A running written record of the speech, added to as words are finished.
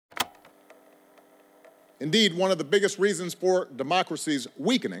Indeed, one of the biggest reasons for democracy's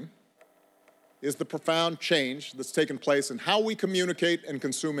weakening is the profound change that's taken place in how we communicate and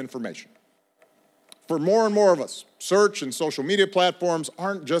consume information. For more and more of us, search and social media platforms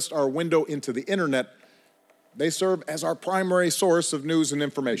aren't just our window into the internet, they serve as our primary source of news and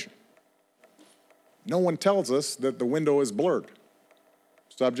information. No one tells us that the window is blurred,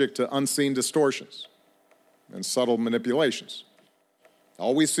 subject to unseen distortions and subtle manipulations.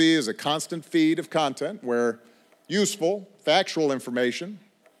 All we see is a constant feed of content where useful, factual information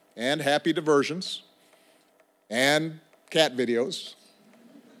and happy diversions and cat videos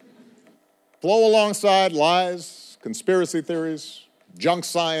flow alongside lies, conspiracy theories, junk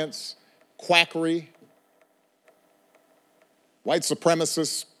science, quackery, white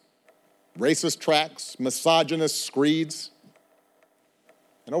supremacists, racist tracts, misogynist screeds.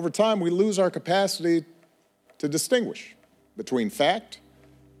 And over time, we lose our capacity to distinguish between fact,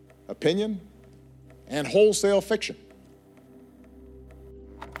 opinion, and wholesale fiction.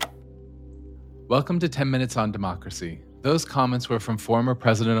 Welcome to 10 Minutes on Democracy. Those comments were from former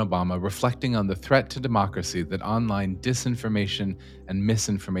President Obama reflecting on the threat to democracy that online disinformation and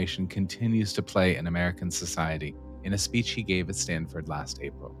misinformation continues to play in American society in a speech he gave at Stanford last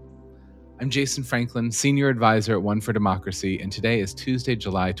April. I'm Jason Franklin, Senior Advisor at One for Democracy, and today is Tuesday,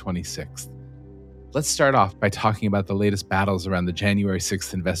 July 26th. Let's start off by talking about the latest battles around the January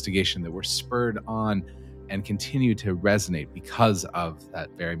 6th investigation that were spurred on and continue to resonate because of that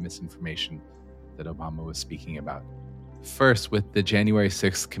very misinformation that Obama was speaking about. First, with the January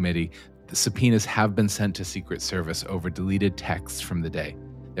 6th committee, the subpoenas have been sent to Secret Service over deleted texts from the day.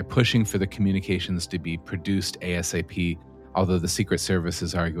 They're pushing for the communications to be produced ASAP, although the Secret Service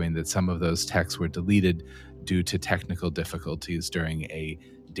is arguing that some of those texts were deleted due to technical difficulties during a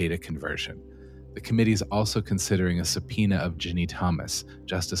data conversion. The committee is also considering a subpoena of Ginny Thomas,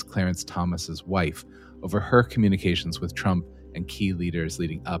 Justice Clarence Thomas's wife, over her communications with Trump and key leaders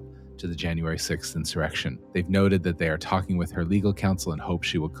leading up to the January 6th insurrection. They've noted that they are talking with her legal counsel and hope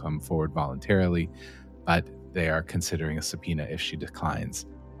she will come forward voluntarily, but they are considering a subpoena if she declines.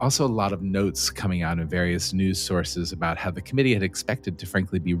 Also, a lot of notes coming out in various news sources about how the committee had expected to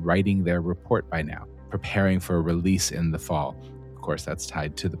frankly be writing their report by now, preparing for a release in the fall. Of course, that's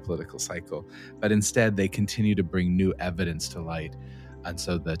tied to the political cycle, but instead they continue to bring new evidence to light. And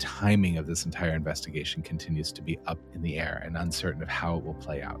so the timing of this entire investigation continues to be up in the air and uncertain of how it will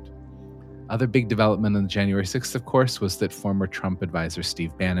play out. Other big development on January 6th, of course, was that former Trump advisor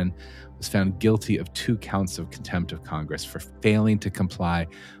Steve Bannon was found guilty of 2 counts of contempt of Congress for failing to comply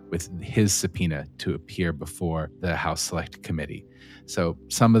with his subpoena to appear before the House Select Committee. So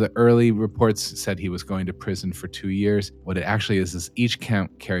some of the early reports said he was going to prison for 2 years. What it actually is each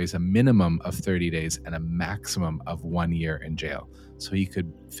count carries a minimum of 30 days and a maximum of 1 year in jail. So he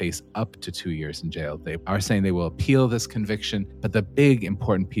could face up to 2 years in jail. They are saying they will appeal this conviction, but the big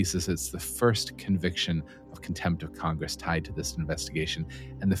important piece is it's the first conviction of contempt of Congress tied to this investigation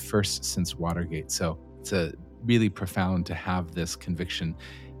and the first since Watergate. So it's really profound to have this conviction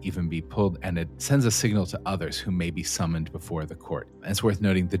even be pulled, and it sends a signal to others who may be summoned before the court. And it's worth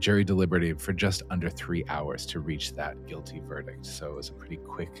noting the jury deliberated for just under 3 hours to reach that guilty verdict. So it was a pretty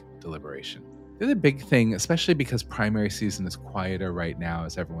quick deliberation. The other big thing, especially because primary season is quieter right now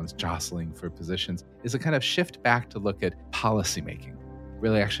as everyone's jostling for positions, is a kind of shift back to look at policymaking.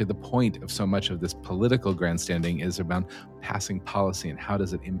 Really, actually, the point of so much of this political grandstanding is about passing policy and how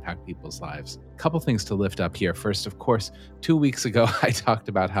does it impact people's lives. A couple things to lift up here. First, of course, 2 weeks ago, I talked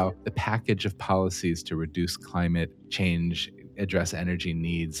about how the package of policies to reduce climate change, address energy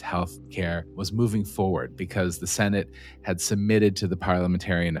needs, health care was moving forward because the Senate had submitted to the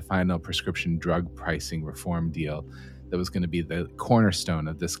parliamentarian a final prescription drug pricing reform deal that was going to be the cornerstone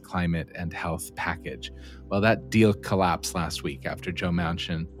of this climate and health package. Well, that deal collapsed last week after Joe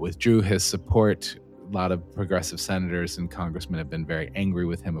Manchin withdrew his support. A lot of progressive senators and congressmen have been very angry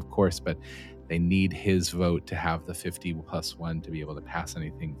with him, of course, but they need his vote to have the 50+1 to be able to pass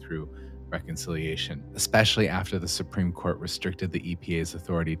anything through reconciliation, especially after the Supreme Court restricted the EPA's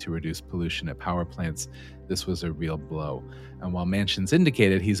authority to reduce pollution at power plants. This was a real blow. And while Manchin's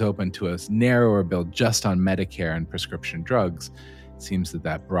indicated he's open to a narrower bill just on Medicare and prescription drugs, it seems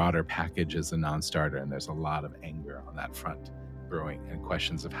that broader package is a non-starter, and there's a lot of anger on that front brewing and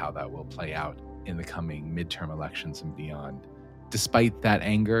questions of how that will play out in the coming midterm elections and beyond. Despite that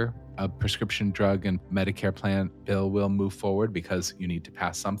anger, a prescription drug and Medicare plan bill will move forward because you need to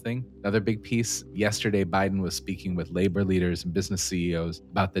pass something. Another big piece, yesterday Biden was speaking with labor leaders and business CEOs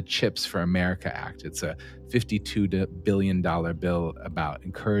about the CHIPS for America Act. It's a $52 billion bill about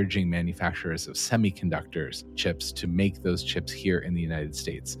encouraging manufacturers of semiconductors chips to make those chips here in the United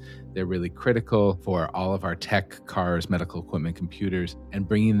States. They're really critical for all of our tech, cars, medical equipment, computers, and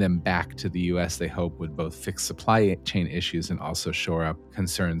bringing them back to the US, they hope, would both fix supply chain issues and also shore up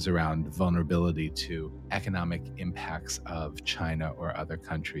concerns around vulnerability to economic impacts of China or other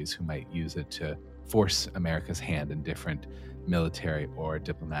countries who might use it to force America's hand in different military or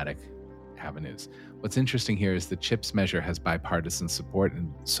diplomatic avenues. What's interesting here is the CHIPS measure has bipartisan support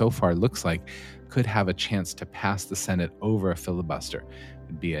and so far looks like could have a chance to pass the Senate over a filibuster. It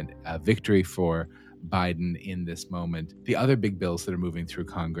would be a victory for Biden in this moment. The other big bills that are moving through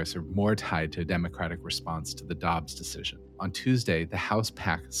Congress are more tied to a Democratic response to the Dobbs decision. On Tuesday, the House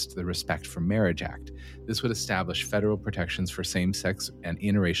passed the Respect for Marriage Act. This would establish federal protections for same-sex and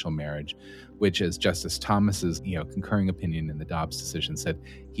interracial marriage, which, as Justice Thomas's concurring opinion in the Dobbs decision said,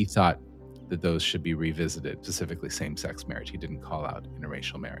 he thought that those should be revisited, specifically same-sex marriage. He didn't call out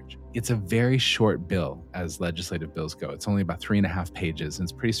interracial marriage. It's a very short bill as legislative bills go. It's only about 3.5 pages, and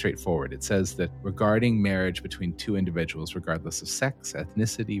it's pretty straightforward. It says that regarding marriage between two individuals, regardless of sex,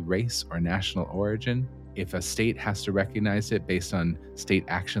 ethnicity, race, or national origin, if a state has to recognize it based on state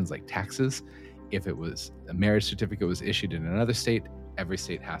actions like taxes, if it was a marriage certificate was issued in another state, every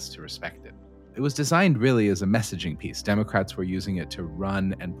state has to respect it. It was designed really as a messaging piece. Democrats were using it to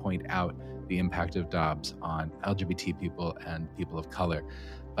run and point out the impact of Dobbs on LGBT people and people of color.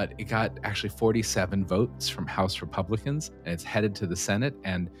 But it got actually 47 votes from House Republicans, and it's headed to the Senate.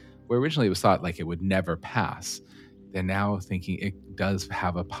 And where originally it was thought like it would never pass, they're now thinking it does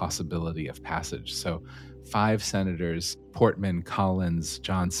have a possibility of passage. So 5 senators, Portman, Collins,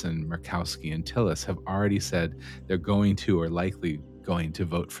 Johnson, Murkowski, and Tillis, have already said they're going to or likely going to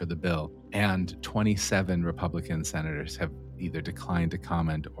vote for the bill. And 27 Republican senators have either declined to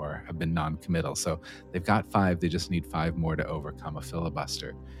comment or have been non-committal. So they've got 5, they just need 5 more to overcome a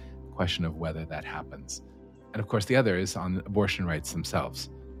filibuster. Question of whether that happens. And of course, the other is on abortion rights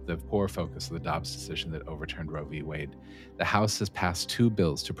themselves, the poor focus of the Dobbs decision that overturned Roe v. Wade. The House has passed 2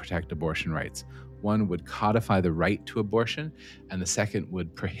 bills to protect abortion rights. One would codify the right to abortion, and the second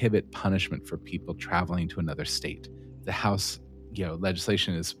would prohibit punishment for people traveling to another state. The House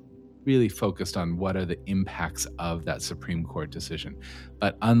legislation is really focused on what are the impacts of that Supreme Court decision.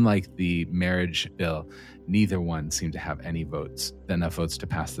 But unlike the marriage bill, neither one seemed to have enough votes to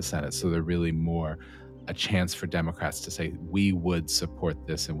pass the Senate. So they're really more a chance for Democrats to say, we would support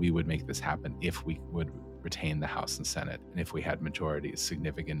this and we would make this happen if we would retain the House and Senate, and if we had majorities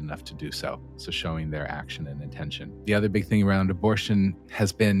significant enough to do so. So showing their action and intention. The other big thing around abortion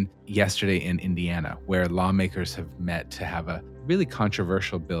has been yesterday in Indiana, where lawmakers have met to have a really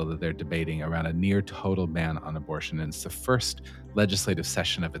controversial bill that they're debating around a near total ban on abortion. And it's the first legislative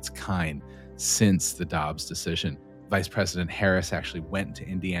session of its kind since the Dobbs decision. Vice President Harris actually went to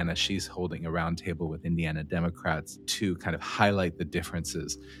Indiana. She's holding a roundtable with Indiana Democrats to kind of highlight the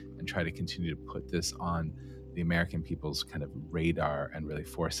differences and try to continue to put this on the American people's kind of radar and really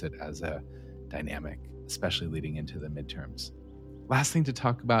force it as a dynamic, especially leading into the midterms. Last thing to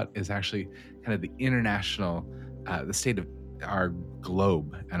talk about is actually kind of the international, the state of our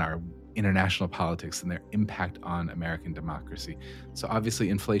globe and our international politics and their impact on American democracy. So obviously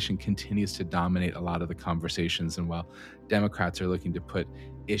inflation continues to dominate a lot of the conversations, and while Democrats are looking to put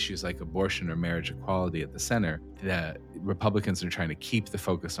issues like abortion or marriage equality at the center, the Republicans are trying to keep the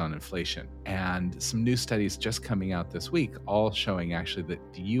focus on inflation. And some new studies just coming out this week, all showing actually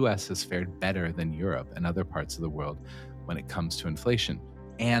that the US has fared better than Europe and other parts of the world when it comes to inflation.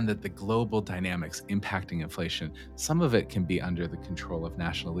 And that the global dynamics impacting inflation, some of it can be under the control of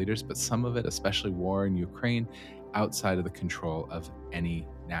national leaders, but some of it, especially war in Ukraine, outside of the control of any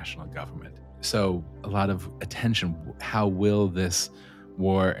national government. So a lot of attention, how will this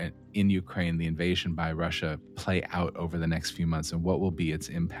war in Ukraine, the invasion by Russia, play out over the next few months, and what will be its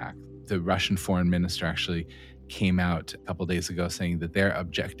impact? The Russian foreign minister actually came out a couple days ago saying that their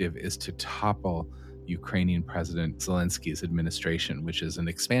objective is to topple Ukrainian President Zelensky's administration, which is an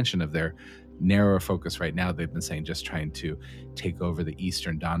expansion of their narrower focus right now. They've been saying just trying to take over the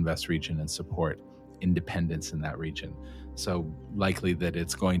eastern Donbas region and support independence in that region. So likely that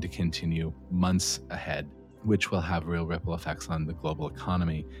it's going to continue months ahead, which will have real ripple effects on the global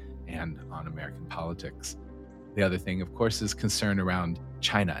economy and on American politics. The other thing, of course, is concern around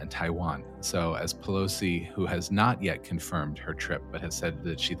China and Taiwan. So as Pelosi, who has not yet confirmed her trip, but has said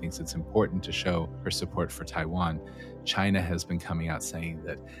that she thinks it's important to show her support for Taiwan, China has been coming out saying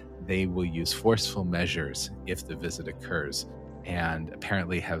that they will use forceful measures if the visit occurs, and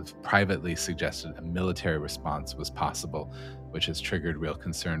apparently have privately suggested a military response was possible, which has triggered real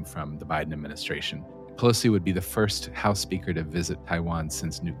concern from the Biden administration. Pelosi would be the first House Speaker to visit Taiwan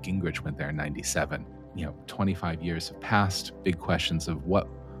since Newt Gingrich went there in 1997. 25 years have passed, big questions of what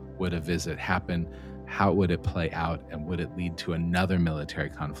would a visit happen, how would it play out, and would it lead to another military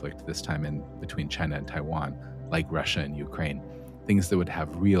conflict, this time in between China and Taiwan, like Russia and Ukraine, things that would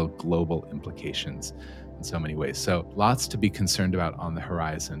have real global implications in so many ways. So lots to be concerned about on the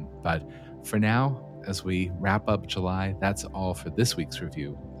horizon. But for now, as we wrap up July, that's all for this week's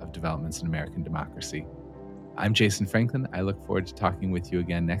review of developments in American democracy. I'm Jason Franklin. I look forward to talking with you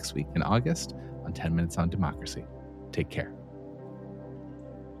again next week in August on 10 Minutes on Democracy. Take care.